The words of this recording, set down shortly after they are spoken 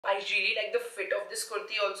really like the fit of this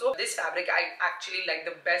kurti also. This fabric I actually like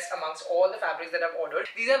the best amongst all the fabrics that I've ordered.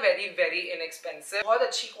 These are very, very inexpensive. बहुत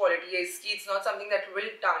अच्छी quality है इसकी. It's not something that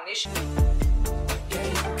will tarnish.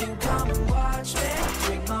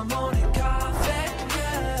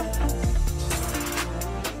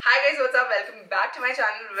 Hi guys, what's up? Welcome back to my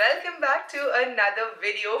channel. Welcome back to another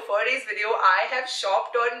video. For today's video, I have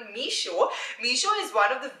shopped on Meesho. Meesho is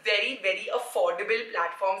one of the very, very affordable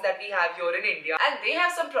platforms that we have here in India, and they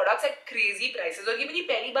have some products at crazy prices. और ये मेरी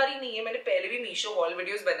पहली बार ही नहीं है, मैंने पहले भी Meesho haul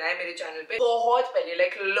videos बनाए मेरे channel पे बहुत पहले,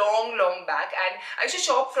 like long back, and I used to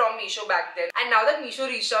shop from Meesho back then. And now that Meesho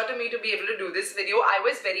reached out to me to be able to do this video, I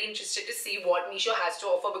was very interested to see what Meesho has to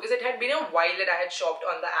offer because it had been a while that I had shopped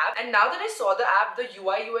on the app, and now that I saw the app, the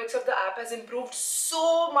UI UX of the app has improved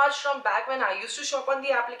so much from back when I used to shop on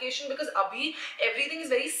the application, because abhi everything is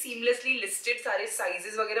very seamlessly listed, सारे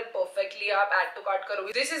sizes वगैरह perfectly आप add to cart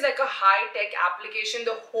करोगे. This is like a high tech application.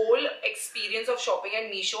 The whole experience of shopping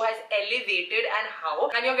at Meesho has elevated, and how,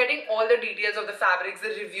 and you're getting all the details of the fabrics,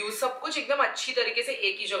 the reviews, सब कुछ एकदम अच्छी तरीके से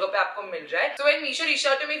एक ही जगह पे आपको मिल रहा है. So when Meesho reached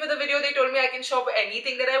out to me for the video, they told me I can shop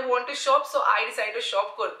anything that I want to shop. So I decided to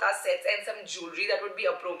shop kurta sets and some jewelry that would be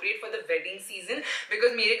appropriate for the wedding season,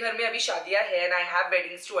 because मेरे घर में अभी शादियां हैं and I have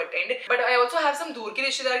weddings to attend, but I also have some दूर के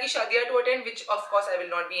रिश्तेदार की शादियां to attend, which of course I will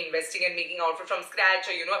not be investing and making outfit from scratch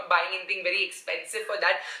or buying anything very expensive for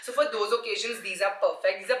that. So for those occasions, these are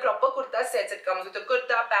perfect. These are proper kurta sets. It comes with a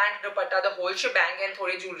kurta, pant, dupatta, the whole shebang, and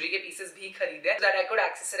थोड़े jewelry के pieces भी खरीदे so that I could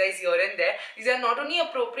accessorize here and there. These are not only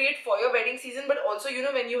appropriate for your wedding season, but also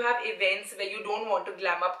when you have events where you don't want to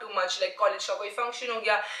glam up too much, like college का कोई function हो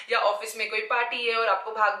गया या office में कोई party है और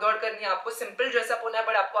आपको भाग दौड़ करनी है, आपको simple dress up होना है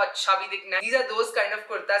but आपको अच्छा भी दिखना है. These are those kind of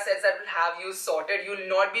kurta sets that will have you sorted. You will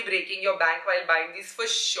not be breaking your bank while buying these for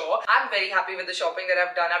sure. I'm very happy with the shopping that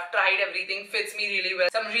I've done. I've tried everything, fits me really well.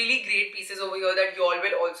 Some really great pieces over here that you all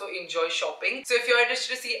will also enjoy shopping. So if you're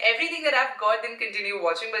interested to see everything that I've got, then continue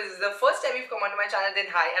watching. But this is the first time you've come onto my channel, then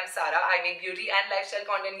hi, I'm Sarah. I make beauty and lifestyle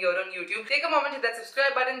content here on YouTube. Take a moment, hit that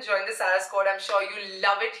subscribe button, join the Sarah squad. I'm sure you'll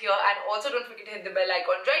love it here. And also don't forget to hit the bell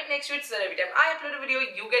icon right next to it so that every time I upload a video,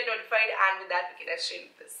 you get notified. And with that, we can straight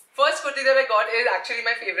with this. First kurti that I got is actually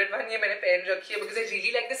my favorite one. ये मैंने पहन रखी है because I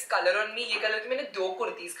really like this color on me. ये color की मैंने दो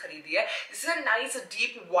कुर्तीज खरीदी है. This is a nice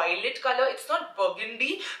deep violet color. It's not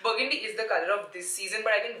burgundy. Burgundy is the color of this season,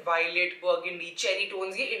 but I think violet, burgundy, cherry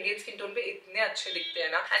tones ये Indian skin tone पे इतने अच्छे दिखते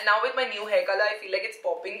हैं ना. And now with my new hair color, I feel like it's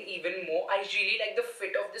popping even more. I really like the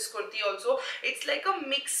fit of this kurti also. It's like a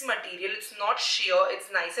mixed material. It's not sheer.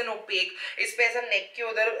 It's nice and opaque. इस पे ऐसा neck के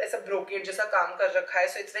उधर ऐसा brocade जैसा काम कर रखा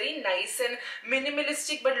है. So it's very nice and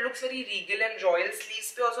minimalistic, but looks very regal and royal. Sleeves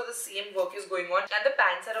पे also the same work is going on, and the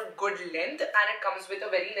pants are a good length, and it comes with a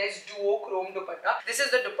very nice duochrome dupatta. This is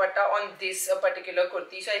the dupatta on this particular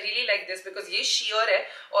kurti. So I really like this because ये sheer है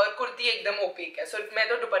और kurti एकदम opaque है. So मैं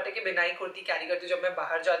तो दुपट्टे के बिना ही kurti carry करती हूँ जब मैं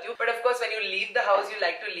बाहर जाती हूँ. But of course when you leave the house, you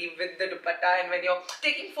like to leave with the dupatta, and when you're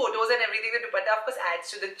taking photos and everything, the dupatta of course adds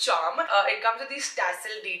to the charm. It comes with these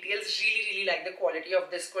tassel details. Really like the quality of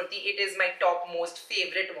this kurti. It is my top most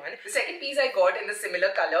favorite one. The second piece I got in the similar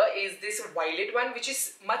color is this violet one, which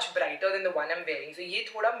is much brighter than the one I'm wearing. So ये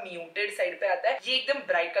थोड़ा muted side पे आता है. ये एकदम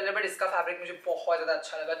bright color, but इसका fabric मुझे बहुत ज़्यादा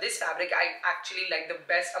अच्छा लगा. This fabric I actually like the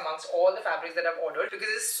best amongst all the fabrics that I've ordered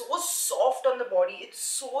because it's so soft on the body. It's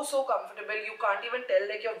so comfortable. You can't even tell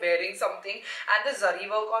like you're wearing something. And the zari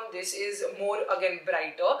work on this is more again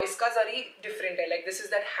brighter. इसका zari different है. Like this is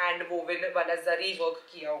that hand woven वाला zari work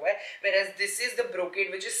किया हुआ है. Whereas this is the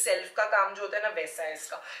brocade, which is self का काम जो होता है ना वैसा है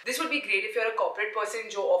इसका. This would be great if you're a corporate person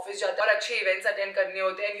जो ऑफिस जाता है और अच्छे इवेंट्स अटेंड करने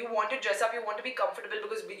होते हैं, and you want to dress up, you want to be comfortable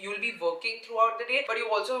because you'll be working throughout the day, but you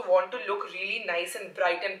also want to look really nice and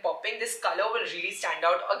bright and popping. This color will really stand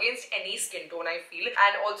out against any skin tone, I feel,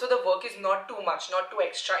 and also the work is not too much, not too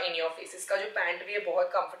extra in your face. इसका जो pant भी है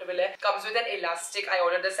बहुत comfortable है. Comes with an elastic. I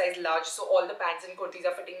ordered the size large, so all the pants and kurtis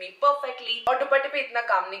are fitting me perfectly. और दुपट्टे पे इतना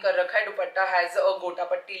काम नहीं कर रखा है. दुपट्टा has a gota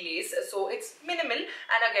patti lace, so it's minimal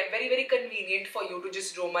and again very convenient for you to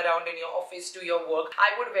just roam around in your office, do your work. I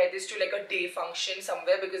would wear this to like a day function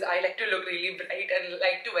somewhere because I like to look really bright and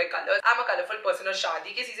like to wear colors. I'm a colorful person और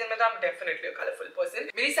शादी के season में तो I'm definitely a colorful person.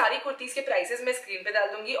 मेरी सारी कुर्तीज के prices मैं screen पे डाल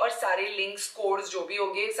दूंगी और सारे लिंक्स कोड्स जो भी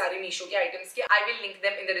होंगे सारे मीशो के आइटम्स के I will link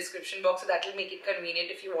them in the description box, so that will make it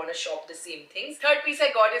convenient if you want to shop the same things. Third piece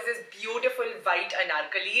I got is this beautiful white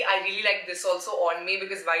anarkali. I really like this also on me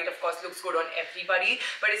because white of course looks good on everybody,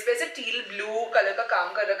 but इस पे से teal blue color का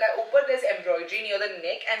काम कर रखा है. ऊपर there's embroidery embroidery near the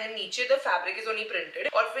neck, and then नीचे the fabric is only printed.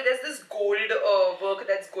 और फिर there's this gold work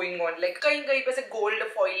that's going on, like कहीं कहीं पे से gold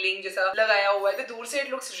foiling जैसा लगाया हुआ है, तो दूर से it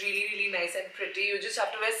looks really nice and pretty. You just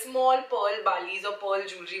have to wear small pearl balis or pearl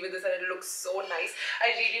jewelry with this and it looks so nice.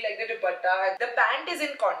 I really like the dupatta. The pant is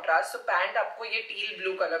in contrast, so pant आपको ये teal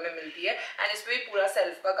blue color में मिलती है, and इस पे भी पूरा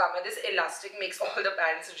self का काम है. This elastic makes all the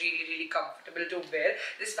pants really comfortable to wear.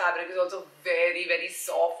 This fabric is also very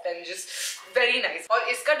soft and just very nice. और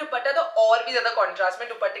इसका दुपट्टा तो और भी ज्यादा contrast में,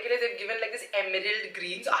 दुपट्टे के लिए they've given like this emerald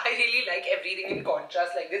green. So I really like everything in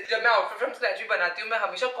contrast like this. जब मैं outfit from scratch भी बनाती हूँ, मैं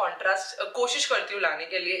हमेशा contrast कोशिश करती हूँ लाने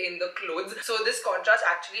के लिए in the clothes. So this contrast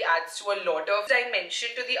actually adds to a lot of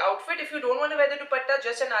dimension to the outfit. If you don't want to wear the dupatta,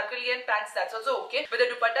 just an anarkali and pants, that's also okay. But the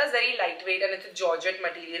dupatta is very lightweight and it's a georgette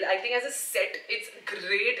material. I think as a set, it's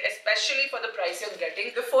great, especially for the price you're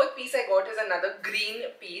getting. The fourth piece I got is another green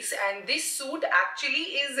piece, and this suit actually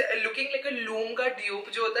is looking like a loom ka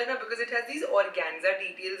dupe जो होता है ना, because it has these organza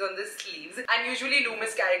details on the sleeves, and usually loom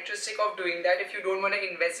is characteristic of doing that. If you don't want to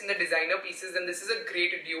invest in the designer pieces, then this is a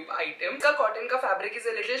great dupe item. इसका cotton का fabric is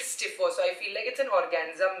a little stiffer, so I feel like it's an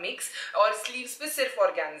organza mix. और sleeves पे सिर्फ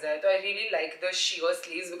organza है, तो I really like the sheer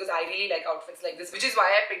sleeves because I really like outfits like this, which is why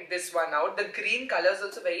I picked this one out. The green color is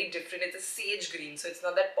also very different. It's a sage green, so it's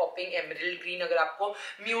not that popping emerald green. अगर आपको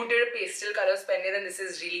muted pastel colors पहनने, then this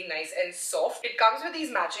is really nice and soft. It comes with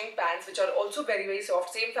these matching pants, which are also very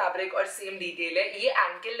soft. Same fabric और same detail है. ये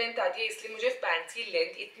ankle length आती है, इसलिए मुझे pants की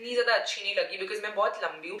length इतनी ज़्यादा अच्छी नहीं लगी because मैं बहुत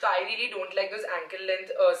लंबी हूँ, so I really don't like those ankle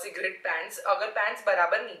length cigarette pants. अगर pants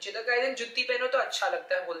बराबर नीचे तक आए, then जुत्ती पहनो तो अच्छा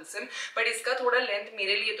लगता है wholesome, but इसका थोड़ा length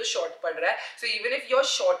मेरे लिए तो short पड़ रहा है. So even if you're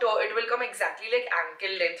shorter, it will come exactly like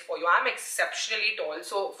ankle length for you. I'm exceptionally tall,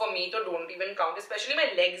 so for me तो don't even count. Especially my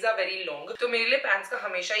legs are very long, तो मेरे लिए pants का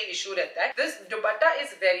हमेशा ही issue रहता है. This dupatta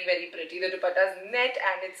is very pretty. The dupatta is net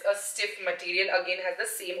and it's a stiff material. Again, has the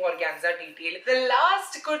same organza detail. The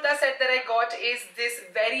last kurta set that I got is this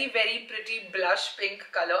very pretty blush pink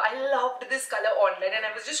color. I loved this color online and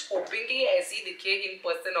I was just hoping कि ये ऐसी दिखे in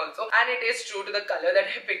person also, and it is true to the color that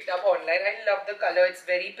I picked up online. I love the color. It's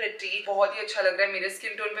very pretty. बहुत ही अच्छा लग रहा है. मेरे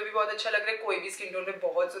skin tone पे भी बहुत अच्छा लग रहा है. कोई भी skin tone पे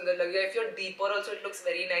बहुत सुंदर लग रहा है. If you're deeper also, it looks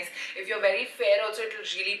very nice. If you're very fair also, it will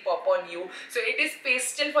really pop on you. So it is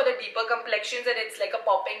pastel for the deeper complexions and it's like a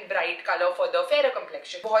popping bright color for the fairer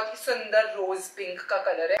complexion. बहुत ही सुंदर rose pink का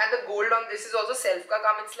color है. And the gold on this is also self का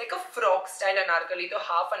काम. It's like a frock style anarkali, तो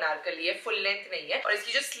half anarkali है, full length नहीं है. और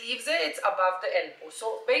इसकी जो sleeves है, it's above the elbow.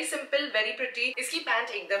 So very simple, very pretty. इसकी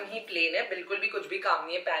pant एकदम ही plain है, बिल्कुल भी कुछ भी काम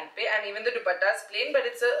नहीं है pant पे. And even the dupatta is plain, but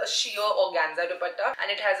it's a sheer organza dupatta,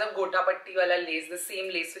 and it has a gota patti wala lace, the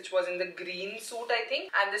same lace which was in the green suit I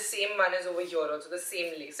think, and the same one is over here also, the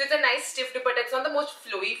same lace. So it's a nice stiff dupatta. It's not the most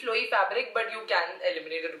flowy fabric, but you can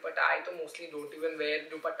eliminate the dupatta. I तो mostly don't even wear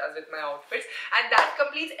dupattas with my outfits. And that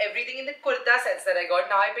completes everything in the kurta sets that I got.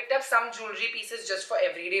 Now I picked up some jewelry pieces just for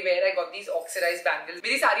everyday wear. I got these oxidized bangles.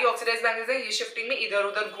 मेरी सारी oxidized bangles है, ये shifting में इधर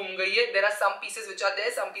उधर घूम गई है. There are some pieces which are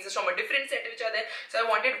there, some pieces from a different set which are there. So I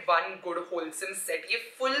wanted one good wholesome set. ये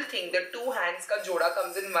full thing, the two hands का जोड़ा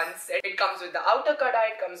comes in one set. It comes with the outer kada,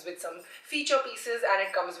 it comes with some feature pieces, and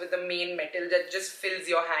it comes with the main metal that just fills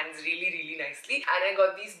your hands really nicely. And I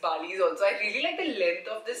got these balis also. I really like the length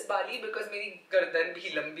of this bali because मेरी गर्दन भी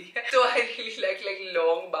लंबी है, so I really like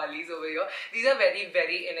long balis over here. These are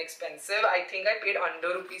very inexpensive. I think I paid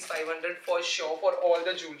under rupees 500 for sure for all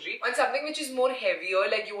the jewelry. On something which is more heavier,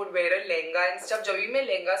 like you would wear a lehenga and stuff. जब भी मैं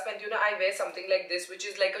lehengas पहनती हूँ ना, I wear something like this, which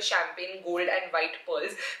is like a champagne gold and white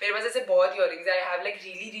pearls. मेरे पास ऐसे बहुत earrings है. I have like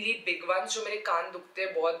really big ones जो मेरे कान दुखते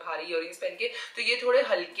हैं बहुत भारी earrings पहन के, तो ये थोड़े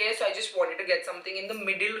हल्के हैं. So I just wanted to get something in the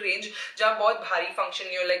middle range जहाँ बहुत भारी function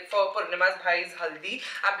नहीं हो. Like for Purnima's bhai's haldi,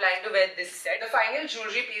 I'm planning to wear this set. The final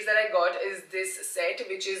jewelry piece that I got is this set,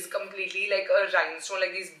 which is completely like a rhinestone,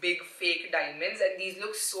 like these big fake diamonds, and these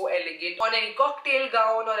look so elegant on any cocktail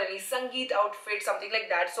gown or any sangeet outfit, something like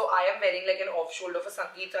that. So I am wearing like an off shoulder for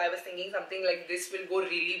sangeet, so I was thinking something like this will go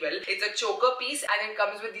really well. It's a choker piece and it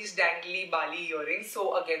comes with these dangly bali earrings.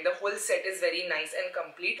 So again, the whole set is very nice and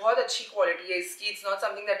complete. बहुत अच्छी quality है इसकी. It's not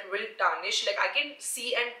something that will tarnish. Like I can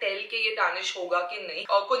see and tell कि ये tarnish होगा कि नहीं,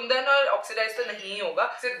 और kundan और oxidized तो नहीं होगा.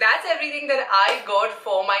 So that's everything that I got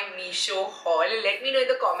for my Meesho haul. Let me know in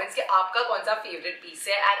the comments कि आपका कौन सा favorite piece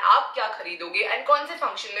है and आप क्या खरीदोगे and कौन से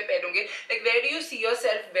function में पहनोगे. Like where do you see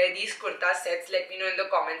yourself wear these kurta sets? Let me know in the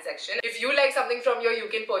comment section. If you like something from here, you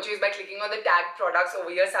can purchase by clicking on the tag products over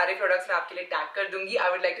here. सारे products मैं आपके लिए tag कर दूंगी.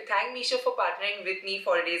 I would like to thank Meesho for partnering with me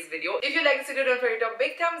for today's video. If you like this video, don't forget to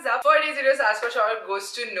big thumbs up. For today's video's ask for shout out goes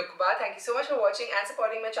to Nukba. Thank you so much for watching and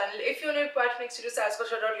supporting my channel. If you want to be part of next video's ask for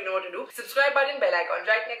shout out, you know what to do. Subscribe button, bell icon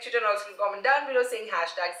right next to it, and also comment down below saying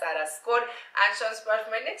hashtag Sarah's Squad and show us part of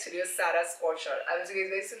my next video, Sarah's Squad shirt. I will see you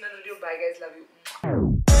guys very soon in another video. Bye guys, love you.